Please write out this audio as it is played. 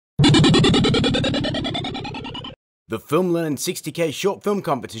The Film Learnin 60K short film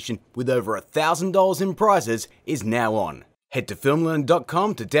competition with over $1,000 in prizes is now on. Head to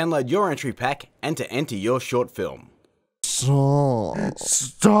filmlearnin.com to download your entry pack and to enter your short film. Stop.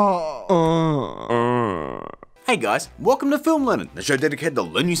 Hey guys, welcome to Film Learnin, the show dedicated to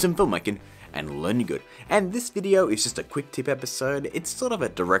learn you some filmmaking and learn you good. And this video is just a quick tip episode. It's sort of a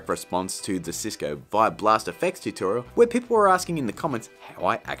direct response to the Cisco Vibe Blast effects tutorial, where people were asking in the comments how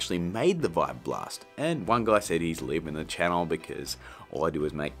I actually made the Vibe Blast. And one guy said he's leaving the channel because all I do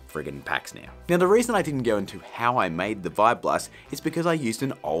is make friggin' packs now. Now the reason I didn't go into how I made the Vibe Blast is because I used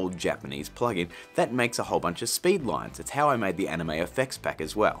an old Japanese plugin that makes a whole bunch of speed lines. It's how I made the anime effects pack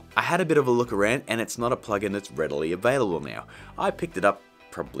as well. I had a bit of a look around and it's not a plugin that's readily available now. I picked it up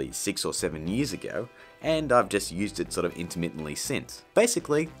probably 6 or 7 years ago, and I've just used it sort of intermittently since.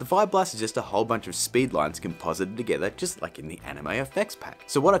 Basically, the Vibe Blast is just a whole bunch of speed lines composited together just like in the anime effects pack.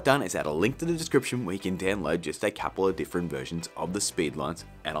 So what I've done is add a link to the description where you can download just a couple of different versions of the speed lines,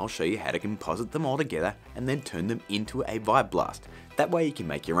 and I'll show you how to composite them all together and then turn them into a Vibe Blast. That way you can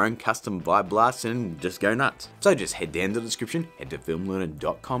make your own custom Vibe Blasts and just go nuts. So just head down to the description, head to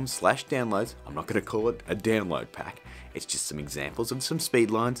filmlearnin.com/downloads. I'm not going to call it a download pack. It's just some examples of some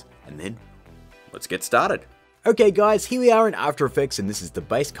speed lines, and then let's get started. Okay guys, here we are in After Effects, and this is the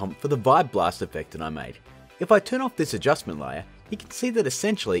base comp for the Vibe Blast effect that I made. If I turn off this adjustment layer, you can see that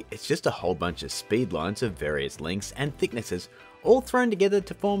essentially it's just a whole bunch of speed lines of various lengths and thicknesses all thrown together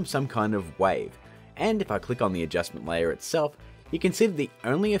to form some kind of wave. And if I click on the adjustment layer itself, you can see that the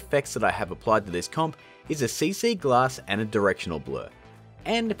only effects that I have applied to this comp is a CC glass and a directional blur.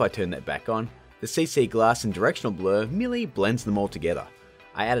 And if I turn that back on, the CC glass and directional blur merely blends them all together.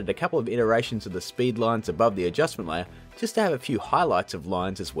 I added a couple of iterations of the speed lines above the adjustment layer just to have a few highlights of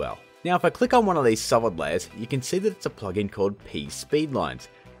lines as well. Now if I click on one of these solid layers, you can see that it's a plugin called P Speedlines,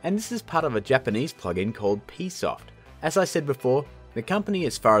 and this is part of a Japanese plugin called Psoft. As I said before, the company,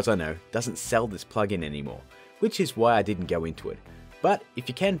 as far as I know, doesn't sell this plugin anymore, which is why I didn't go into it. But if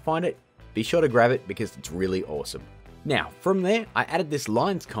you can find it, be sure to grab it because it's really awesome. Now, from there, I added this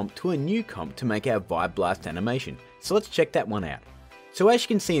lines comp to a new comp to make our Vibe Blast animation, so let's check that one out. So as you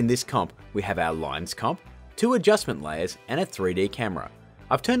can see in this comp, we have our lines comp, 2 adjustment layers, and a 3D camera.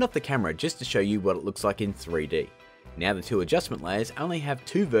 I've turned off the camera just to show you what it looks like in 3D. Now the 2 adjustment layers only have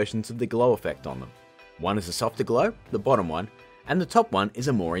 2 versions of the glow effect on them. One is a softer glow, the bottom one, and the top one is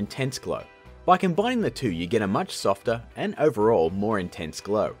a more intense glow. By combining the two, you get a much softer and overall more intense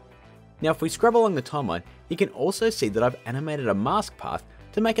glow. Now if we scrub along the timeline, you can also see that I've animated a mask path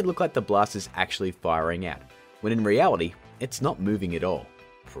to make it look like the blast is actually firing out, when in reality, it's not moving at all.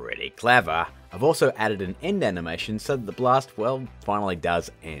 Pretty clever. I've also added an end animation so that the blast, well, finally does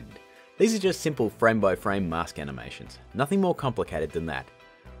end. These are just simple frame by frame mask animations, nothing more complicated than that.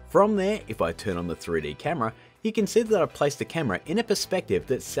 From there, if I turn on the 3D camera, you can see that I've placed the camera in a perspective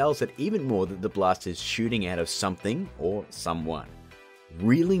that sells it even more that the blast is shooting out of something or someone.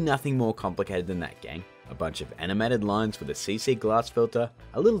 Really nothing more complicated than that, gang. A bunch of animated lines with a CC glass filter,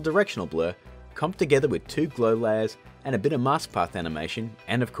 a little directional blur, comped together with 2 glow layers, and a bit of mask path animation,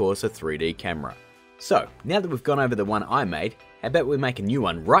 and of course a 3D camera. So, now that we've gone over the one I made, how about we make a new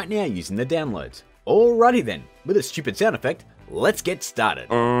one right now using the downloads? Alrighty then, with a stupid sound effect, let's get started.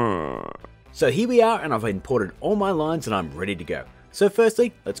 So here we are, and I've imported all my lines and I'm ready to go. So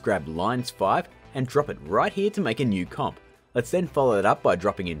firstly, let's grab lines 5 and drop it right here to make a new comp. Let's then follow it up by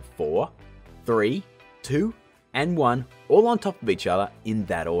dropping in 4, 3, 2, and 1 all on top of each other in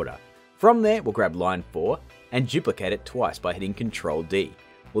that order. From there, we'll grab line 4 and duplicate it twice by hitting Ctrl D.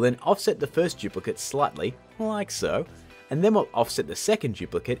 We'll then offset the first duplicate slightly, like so, and then we'll offset the second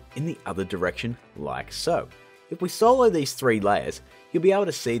duplicate in the other direction, like so. If we solo these 3 layers, you'll be able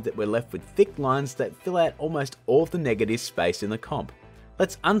to see that we're left with thick lines that fill out almost all of the negative space in the comp.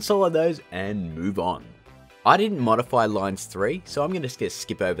 Let's unsolo those and move on. I didn't modify lines 3, so I'm going to just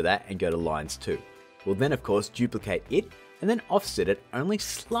skip over that and go to lines 2. We'll then of course duplicate it and then offset it only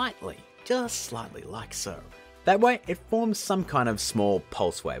slightly, just slightly like so. That way it forms some kind of small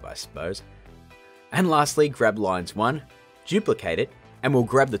pulse wave, I suppose. And lastly, grab lines 1, duplicate it, and we'll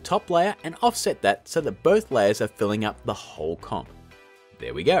grab the top layer and offset that so that both layers are filling up the whole comp.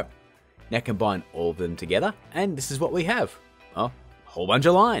 There we go. Now combine all of them together and this is what we have. Oh, a whole bunch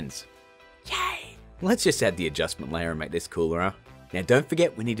of lines. Yay! Let's just add the adjustment layer and make this cooler, huh? Now don't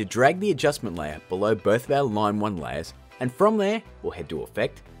forget we need to drag the adjustment layer below both of our line 1 layers, and from there we'll head to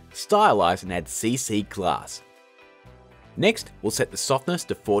Effect, Stylize and add CC Glass. Next we'll set the softness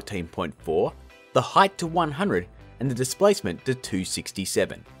to 14.4, the height to 100 and the displacement to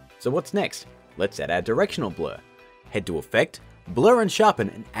 267. So what's next? Let's add our directional blur. Head to Effect, Blur and Sharpen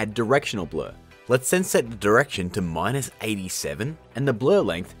and add directional blur. Let's then set the direction to -87 and the blur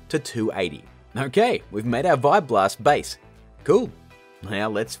length to 280. Okay, we've made our Vibe Blast base. Cool. Now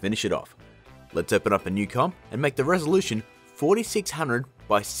let's finish it off. Let's open up a new comp and make the resolution 4600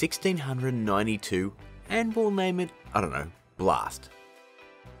 by 1692 and we'll name it, I don't know, Blast.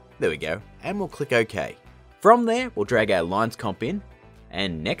 There we go, and we'll click OK. From there, we'll drag our lines comp in,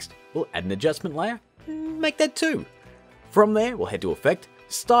 and next, we'll add an adjustment layer, make that 2. From there, we'll head to Effect,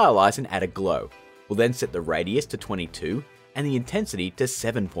 Stylize and add a glow. We'll then set the radius to 22 and the intensity to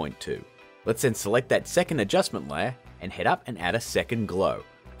 7.2. Let's then select that second adjustment layer and head up and add a second glow.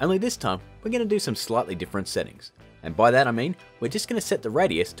 Only this time, we're going to do some slightly different settings. And by that I mean, we're just going to set the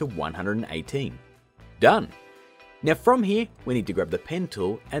radius to 118. Done! Now from here, we need to grab the pen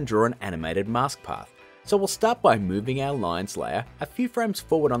tool and draw an animated mask path. So we'll start by moving our lines layer a few frames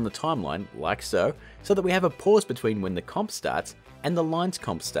forward on the timeline, like so that we have a pause between when the comp starts and the lines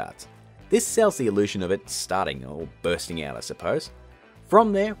comp starts. This sells the illusion of it starting, or bursting out I suppose.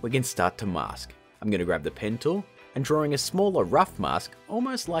 From there, we can start to mask. I'm going to grab the pen tool and drawing a smaller rough mask,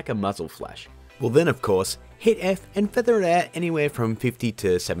 almost like a muzzle flash. We'll then of course, hit F and feather it out anywhere from 50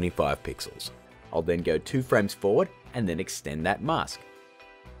 to 75 pixels. I'll then go 2 frames forward and then extend that mask.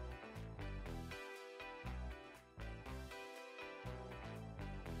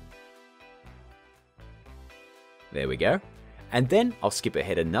 There we go. And then I'll skip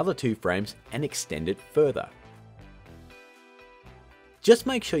ahead another 2 frames and extend it further. Just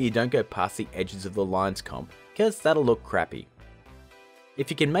make sure you don't go past the edges of the lines comp, because that'll look crappy. If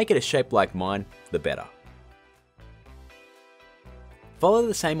you can make it a shape like mine, the better. Follow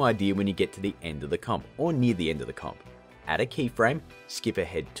the same idea when you get to the end of the comp, or near the end of the comp. Add a keyframe, skip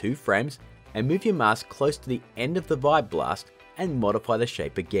ahead 2 frames, and move your mask close to the end of the Vibe Blast and modify the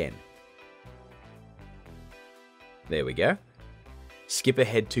shape again. There we go. Skip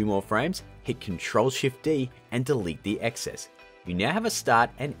ahead 2 more frames, hit Ctrl-Shift-D and delete the excess. You now have a start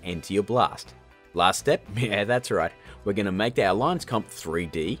and end to your blast. Last step, yeah that's right, we're going to make our lines comp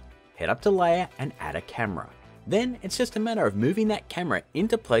 3D, head up to layer and add a camera. Then it's just a matter of moving that camera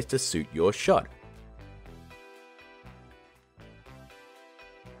into place to suit your shot.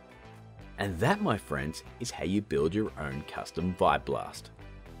 And that, my friends, is how you build your own custom Vibe Blast.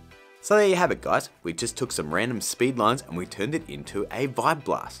 So there you have it guys, we just took some random speed lines and we turned it into a Vibe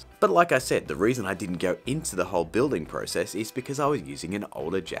Blast. But like I said, the reason I didn't go into the whole building process is because I was using an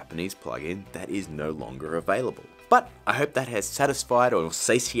older Japanese plugin that is no longer available. But I hope that has satisfied or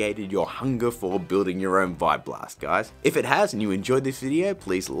satiated your hunger for building your own Vibe Blast guys. If it has and you enjoyed this video,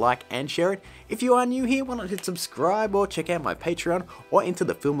 please like and share it. If you are new here, why not hit subscribe or check out my Patreon or enter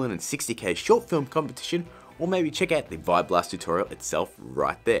the Film Learnin 60k short film competition, or maybe check out the Vibe Blast tutorial itself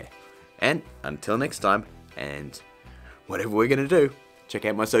right there. And until next time, and whatever we're going to do, check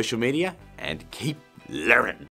out my social media and keep learning.